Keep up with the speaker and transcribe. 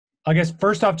I guess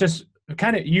first off, just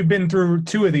kind of you've been through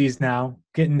two of these now,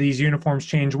 getting these uniforms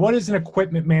changed. What is an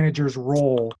equipment manager's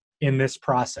role in this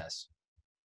process?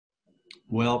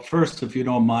 Well, first, if you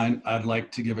don't mind, I'd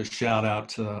like to give a shout out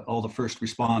to all the first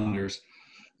responders,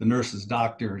 the nurses,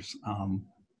 doctors,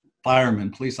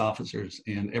 firemen, police officers,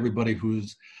 and everybody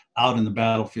who's out in the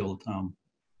battlefield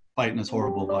fighting this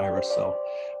horrible virus. So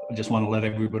I just want to let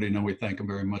everybody know we thank them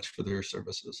very much for their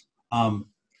services.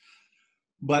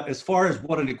 But as far as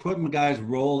what an equipment guy's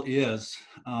role is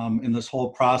in this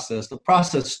whole process, the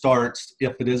process starts,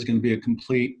 if it is going to be a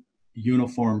complete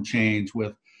uniform change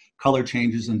with color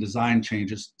changes and design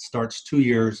changes, starts 2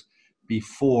 years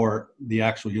before the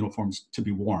actual uniforms to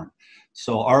be worn.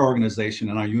 So our organization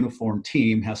and our uniform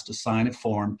team has to sign a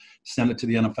form, send it to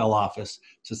the NFL office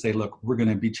to say, look, we're going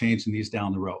to be changing these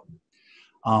down the road.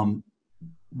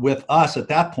 With us at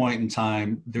that point in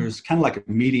time, there's kind of like a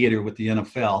mediator with the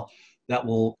NFL that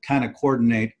will kind of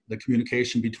coordinate the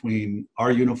communication between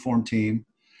our uniform team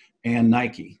and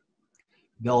Nike.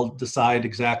 They'll decide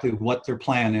exactly what their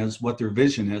plan is, what their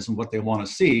vision is, and what they want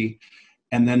to see.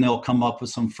 And then they'll come up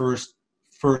with some first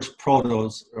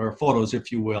protos or photos,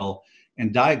 if you will,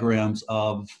 and diagrams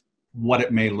of what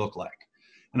it may look like.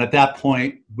 And at that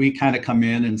point, we kind of come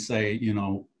in and say, you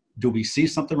know, do we see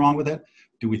something wrong with it?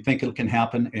 Do we think it can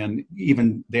happen? And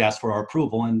even they ask for our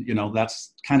approval. And, you know,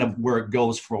 that's kind of where it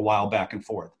goes for a while back and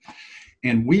forth.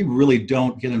 And we really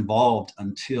don't get involved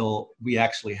until we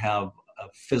actually have a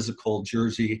physical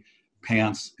jersey,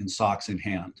 pants, and socks in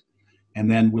hand. And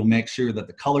then we'll make sure that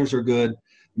the colors are good,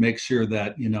 make sure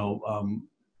that, you know,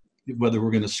 whether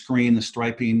we're going to screen the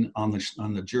striping on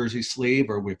the jersey sleeve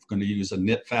or we're going to use a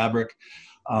knit fabric,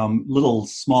 little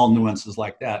small nuances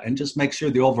like that, and just make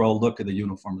sure the overall look of the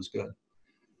uniform is good.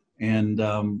 And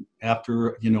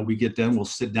after, you know, we get done, we'll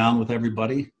sit down with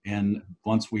everybody. And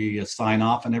once we sign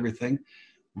off and everything,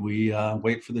 we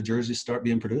wait for the jerseys to start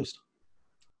being produced.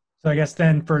 So I guess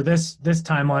then for this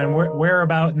timeline, where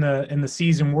about in the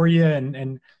season were you,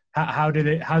 and how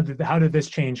did this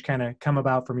change kind of come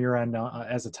about from your end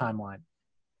as a timeline?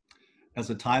 As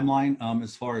a timeline,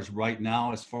 as far as right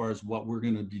now, as far as what we're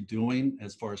going to be doing,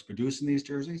 as far as producing these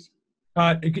jerseys.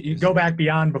 You go back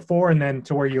beyond before and then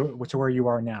to where you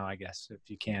are now, I guess, if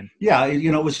you can. Yeah,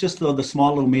 you know, it was just the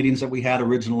small little meetings that we had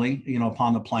originally, you know,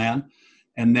 upon the plan.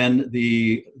 And then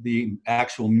the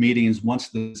actual meetings, once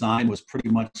the design was pretty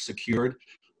much secured,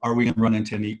 are we going to run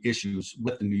into any issues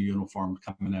with the new uniform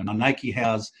coming in? Now, Nike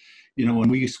has, you know, when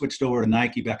we switched over to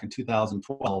Nike back in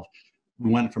 2012, we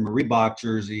went from a Reebok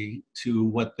jersey to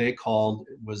what they called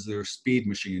was their Speed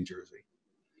Machine jersey.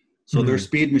 So their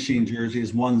Speed Machine jersey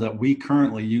is one that we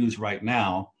currently use right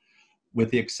now, with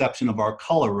the exception of our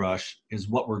Color Rush is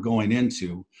what we're going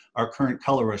into. Our current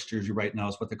Color Rush jersey right now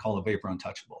is what they call a Vapor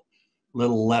Untouchable.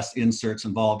 Little less inserts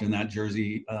involved in that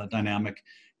jersey dynamic.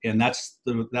 And that's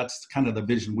kind of the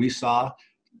vision we saw,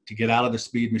 to get out of the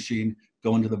Speed Machine,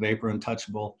 go into the Vapor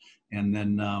Untouchable, and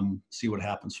then see what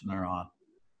happens from there on.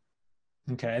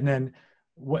 Okay. And then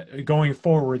going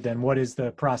forward, then what is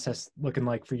the process looking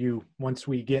like for you once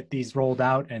we get these rolled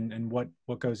out, and what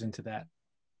goes into that?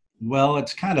 Well,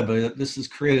 it's kind of this has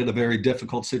created a very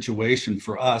difficult situation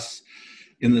for us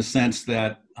in the sense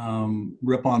that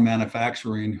Rip-On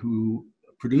Manufacturing, who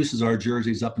produces our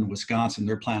jerseys up in Wisconsin,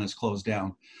 their plant is closed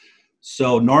down.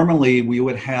 So normally we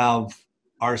would have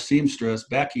our seamstress,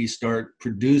 Becky, start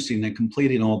producing and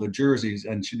completing all the jerseys,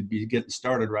 and she'd be getting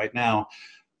started right now.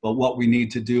 But what we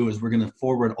need to do is we're going to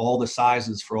forward all the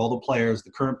sizes for all the players,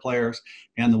 the current players,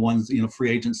 and the ones, you know, free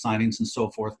agent signings and so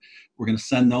forth. We're going to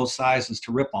send those sizes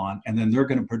to Rip-On, and then they're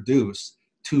going to produce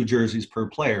 2 jerseys per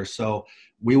player. So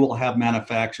we will have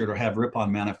manufactured, or have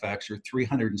Rip-On manufacture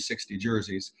 360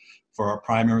 jerseys for our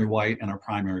primary white and our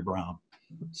primary brown.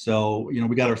 So, you know,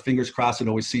 we got our fingers crossed. It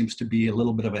always seems to be a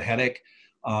little bit of a headache.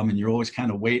 And you're always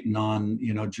kind of waiting on,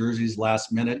 you know, jerseys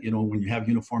last minute, you know, when you have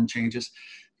uniform changes,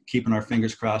 keeping our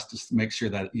fingers crossed just to make sure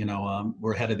that, you know,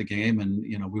 we're ahead of the game and,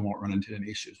 you know, we won't run into any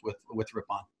issues with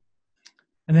Rip-On.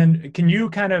 And then can you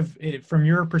kind of, from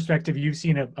your perspective, you've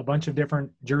seen a bunch of different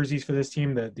jerseys for this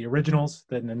team, the originals,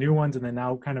 then the new ones, and then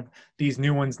now kind of these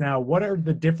new ones now. What are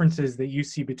the differences that you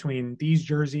see between these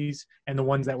jerseys and the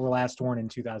ones that were last worn in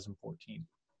 2014?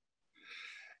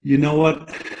 You know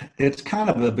what? It's kind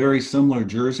of a very similar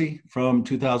jersey from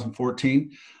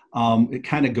 2014. It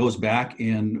kind of goes back,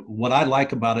 and what I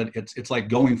like about it, it's like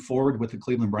going forward with the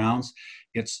Cleveland Browns.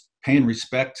 It's paying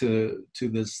respect to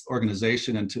this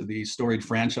organization and to the storied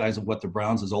franchise of what the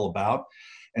Browns is all about,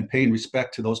 and paying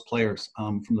respect to those players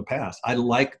from the past. I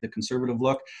like the conservative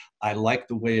look. I like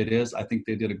the way it is. I think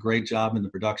they did a great job in the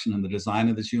production and the design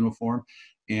of this uniform.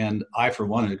 And I, for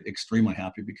one, am extremely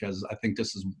happy because I think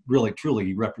this is really,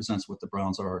 truly represents what the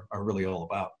Browns are really all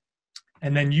about.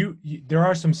 And then there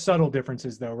are some subtle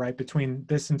differences though, right, between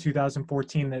this and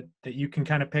 2014 that you can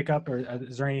kind of pick up, or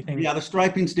is there anything? Yeah, the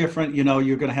striping's different. You know,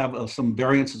 you're going to have some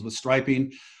variances with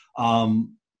striping.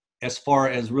 As far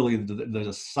as really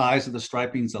the size of the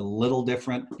striping's a little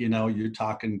different. You know, you're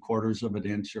talking quarters of an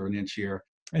inch or an inch here.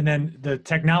 And then the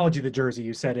technology of the jersey,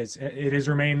 you said, it has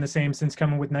remained the same since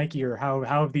coming with Nike, or how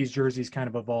have these jerseys kind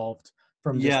of evolved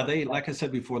from this? Yeah, like I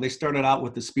said before, they started out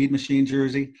with the Speed Machine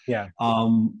jersey. Yeah.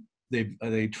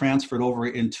 They transferred over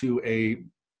into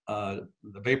the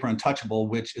Vapor Untouchable,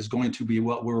 which is going to be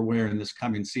what we're wearing this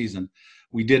coming season.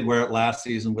 We did wear it last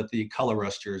season with the Color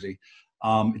Rush jersey.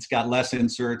 It's got less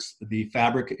inserts. The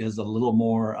fabric is a little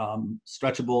more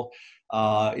stretchable.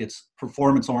 It's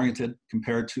performance oriented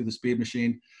compared to the Speed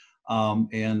Machine.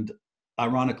 And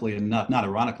ironically enough, not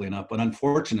ironically enough, but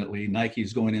unfortunately, Nike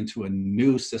is going into a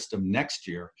new system next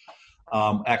year.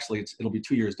 Actually, it'll be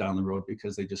 2 years down the road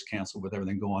because they just canceled with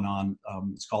everything going on.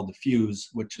 It's called the Fuse,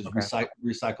 which is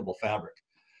recyclable fabric.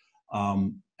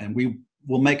 And we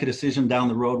will make a decision down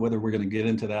the road whether we're going to get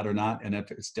into that or not. And if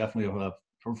it's definitely a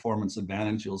performance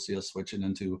advantage, you'll see us switching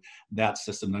into that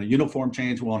system. Now, a uniform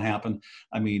change won't happen.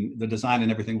 I mean, the design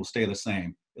and everything will stay the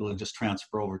same. It'll just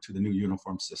transfer over to the new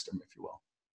uniform system, if you will.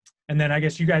 And then I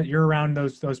guess you're around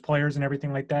those players and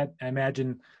everything like that. I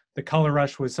imagine the Color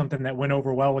Rush was something that went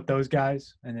over well with those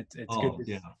guys, and it's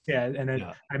good. Yeah. And then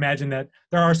I imagine that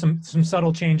there are some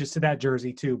subtle changes to that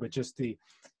jersey too, but just the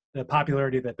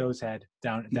popularity that those had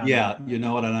down. Yeah, there. You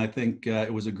know what, and I think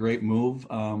it was a great move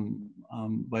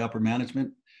by upper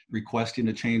management requesting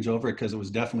to change over, because it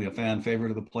was definitely a fan favorite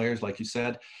of the players, like you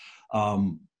said.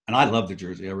 And I love the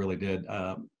jersey, I really did.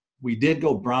 We did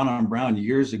go brown on brown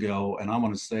years ago, and I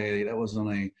want to say that was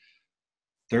on a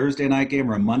Thursday night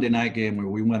game or a Monday night game where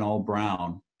we went all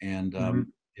brown, and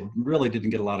it really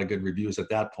didn't get a lot of good reviews at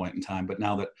that point in time. But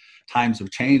now that times have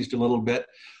changed a little bit,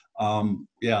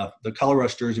 the Color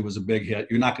Rush jersey was a big hit.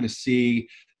 You're not going to see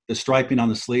the striping on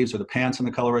the sleeves or the pants on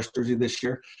the Color Rush jersey this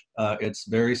year. It's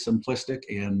very simplistic,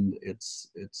 and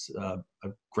it's a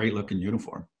great looking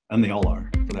uniform, and they all are,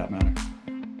 for that matter.